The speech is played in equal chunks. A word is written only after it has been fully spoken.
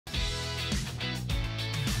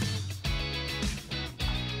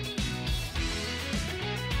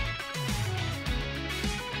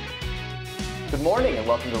Good morning and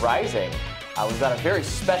welcome to Rising. We've got a very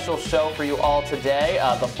special show for you all today.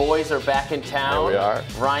 The boys are back in town. There we are.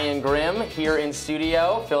 Ryan Grim here in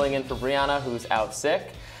studio, filling in for Brianna, who's out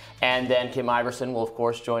sick. And then Kim Iverson will, of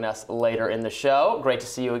course, join us later in the show. Great to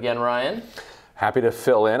see you again, Ryan. Happy to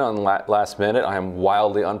fill in on last minute. I am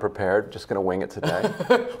wildly unprepared. Just going to wing it today.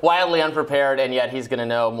 Wildly unprepared, and yet he's going to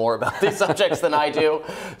know more about these subjects than I do.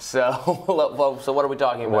 So what are we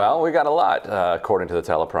talking about? Well, we got a lot, according to the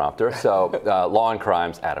teleprompter. So Law and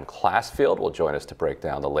Crime's Adam Classfield will join us to break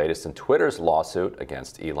down the latest in Twitter's lawsuit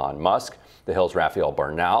against Elon Musk. The Hill's Raphael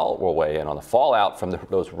Bernal will weigh in on the fallout from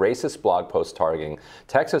those racist blog posts targeting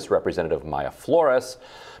Texas Representative Maya Flores.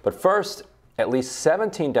 But first, at least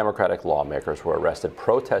 17 Democratic lawmakers were arrested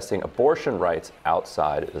protesting abortion rights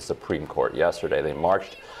outside the Supreme Court yesterday. They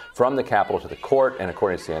marched from the Capitol to the court and,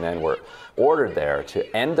 according to CNN, were ordered there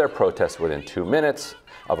to end their protest within 2 minutes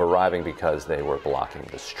of arriving because they were blocking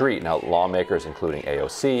the street. Now, lawmakers including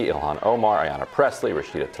AOC, Ilhan Omar, Ayanna Pressley,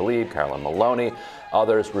 Rashida Tlaib, Carolyn Maloney,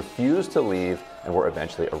 others refused to leave and were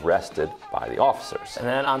eventually arrested by the officers. And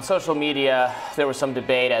then on social media, there was some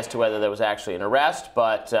debate as to whether there was actually an arrest,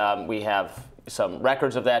 but we have some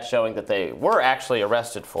records of that showing that they were actually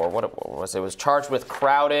arrested for what it was. It was charged with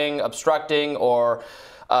crowding, obstructing, or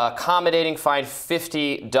accommodating, fined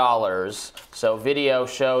 $50. So video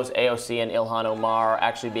shows AOC and Ilhan Omar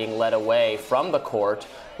actually being led away from the court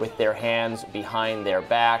with their hands behind their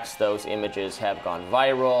backs. Those images have gone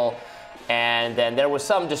viral. And then there was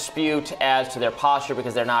some dispute as to their posture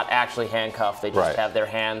because they're not actually handcuffed. They just have their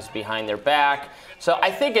hands behind their back. So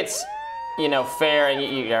I think it's, fair, and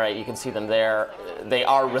you're right, you can see them there. They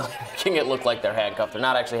are really making it look like they're handcuffed. They're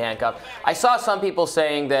not actually handcuffed. I saw some people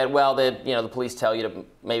saying that, well, the police tell you to,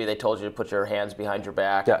 maybe they told you to put your hands behind your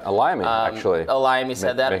back. Yeah, Alayami actually. Alayami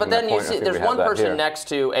said that. But then you see, there's one person next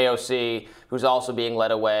to AOC who's also being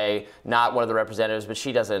led away, not one of the representatives, but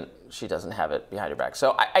she doesn't have it behind her back.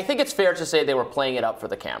 So I think it's fair to say they were playing it up for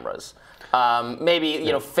the cameras.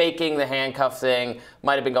 Maybe, faking the handcuff thing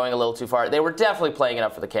might have been going a little too far. They were definitely playing it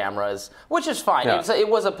up for the cameras, which is fine. Yeah. It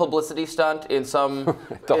was a publicity stunt in some.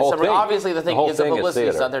 Obviously, the thing is a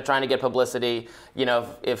publicity stunt. They're trying to get publicity.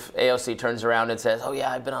 If AOC turns around and says, "Oh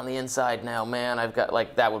yeah, I've been on the inside now, man. I've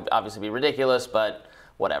got," that would obviously be ridiculous, but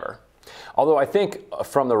whatever. Although I think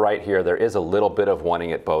from the right here, there is a little bit of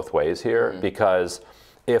wanting it both ways here, because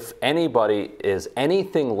if anybody is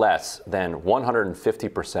anything less than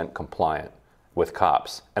 150% compliant with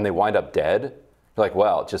cops and they wind up dead, you're like,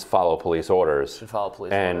 well, just follow police orders. Should follow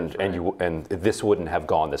police orders, right. and this wouldn't have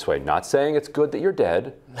gone this way. Not saying it's good that you're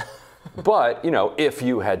dead, but if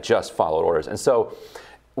you had just followed orders. And so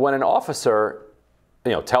when an officer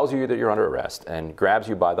tells you that you're under arrest and grabs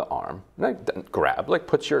you by the arm,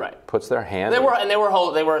 puts their hand. They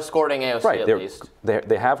were escorting AOC at least.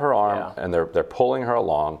 They have her arm and they're pulling her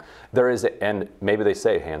along. And maybe they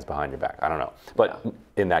say hands behind your back. I don't know, but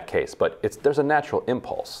in that case, but there's a natural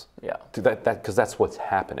impulse. Yeah. Because that's what's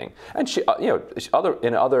happening. And she,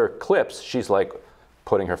 in other clips, she's like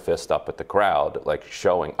putting her fist up at the crowd, like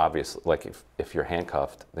showing obviously, like if you're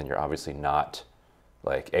handcuffed, then you're obviously not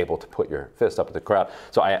able to put your fist up at the crowd.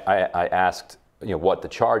 So I asked, what the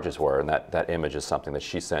charges were, and that image is something that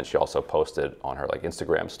she sent. She also posted on her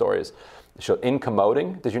Instagram stories. So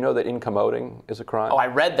incommoding. Did you know that incommoding is a crime? Oh, I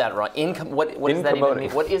read that wrong. What does that even mean?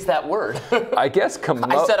 What is that word? I guess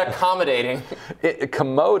I said accommodating.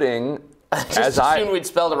 Commoding. Just assumed we'd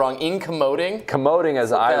spelled it wrong. Incommoding. Commoding,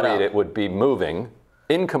 as I read it, would be moving.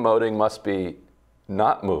 Incommoding must be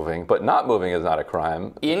not moving, but not moving is not a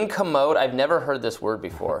crime. Incommode, I've never heard this word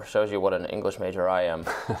before. Shows you what an English major I am.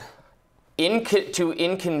 To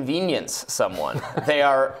inconvenience someone. They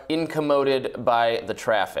are incommoded by the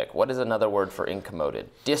traffic. What is another word for incommoded?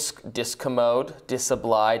 Discommode,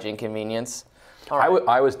 disoblige, inconvenience. Right.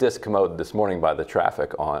 I was discommoded this morning by the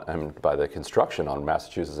traffic by the construction on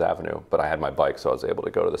Massachusetts Avenue, but I had my bike, so I was able to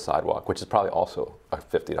go to the sidewalk, which is probably also a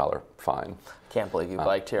 $50 fine. Can't believe you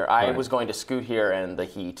biked here. I was going to scoot here, and the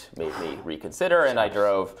heat made me reconsider, and I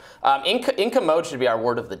drove. Incommode should be our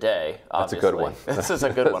word of the day. Obviously. That's a good one. This is a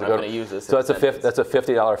good one. I'm going to use this. So that's a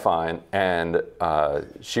 $50 fine, and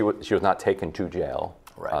she was not taken to jail.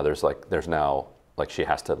 Right. There's now. She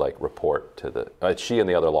has to report to the. She and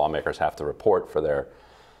the other lawmakers have to report for their,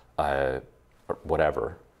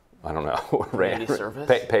 whatever, I don't know, service?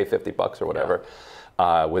 Pay $50 or whatever,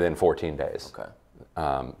 within 14 days. Okay.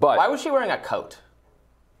 But why was she wearing a coat?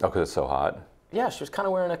 Oh, because it's so hot. Yeah, she was kind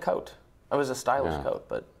of wearing a coat. It was a stylish coat,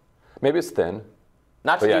 but maybe it's thin.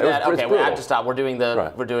 Not to do that. Okay, we have to stop. We're doing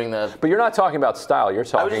the. But you're not talking about style. You're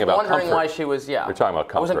talking about comfort. I was wondering why she was. Yeah. You're talking about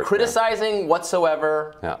comfort. I wasn't criticizing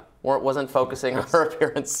whatsoever. Yeah. wasn't focusing on her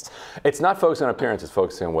appearance. It's not focusing on appearance, it's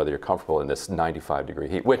focusing on whether you're comfortable in this 95-degree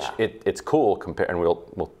heat, which it's cool, and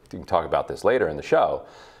we'll talk about this later in the show,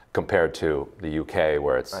 compared to the UK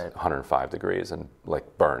where it's 105 degrees and like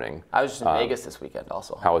burning. I was just in Vegas this weekend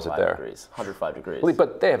also. How was it there? 105 degrees. Well,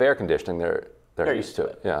 but they have air conditioning, they're used to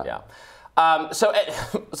it. Yeah. So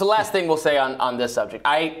last thing we'll say on this subject,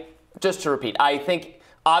 just to repeat, I think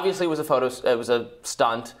obviously it was a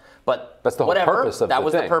stunt. But that's the whole purpose of that the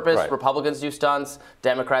was thing. the purpose. Right. Republicans do stunts.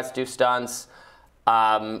 Democrats do stunts.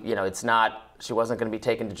 It's not. She wasn't going to be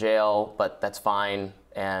taken to jail, but that's fine,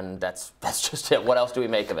 and that's just it. What else do we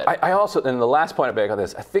make of it? I also, and the last point I make on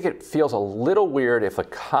this, I think it feels a little weird if a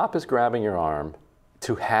cop is grabbing your arm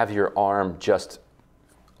to have your arm just,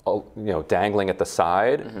 dangling at the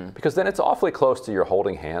side, because then it's awfully close to you're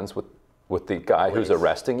holding hands with the guy who's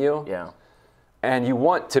arresting you. Yeah. And you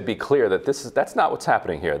want to be clear that that's not what's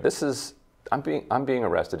happening here. I'm being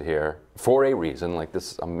arrested here for a reason. Like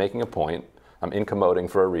this, I'm making a point. I'm incommoding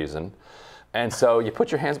for a reason. And so you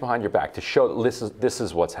put your hands behind your back to show that this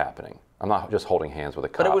is what's happening. I'm not just holding hands with a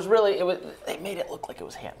cop. But they made it look like it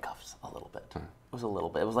was handcuffs a little bit. It was a little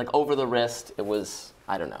bit. It was like over the wrist. It was,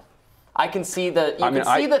 I don't know. I can see the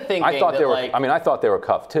thinking. I thought they were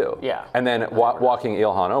cuffed too. Yeah. And then watching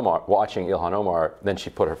Ilhan Omar, then she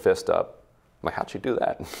put her fist up. I'm like, how'd she do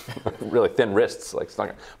that? Really thin wrists.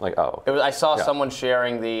 Oh. I saw someone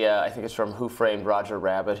sharing I think it's from Who Framed Roger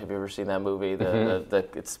Rabbit. Have you ever seen that movie?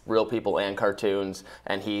 It's real people and cartoons.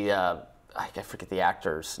 And I forget the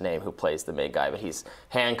actor's name who plays the main guy, but he's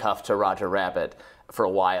handcuffed to Roger Rabbit for a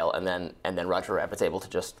while, and then Roger Rabbit's able to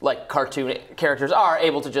just, like cartoon characters are,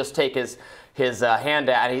 able to just take his hand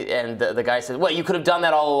out, and the guy says, "Well, you could have done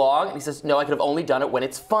that all along." And he says, "No, I could have only done it when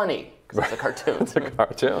it's funny." Because it's a cartoon. It's a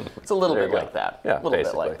cartoon. It's a little bit like that. Yeah, a little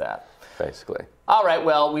bit like that. Basically. All right,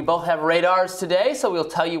 well, we both have radars today, so we'll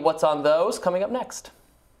tell you what's on those coming up next.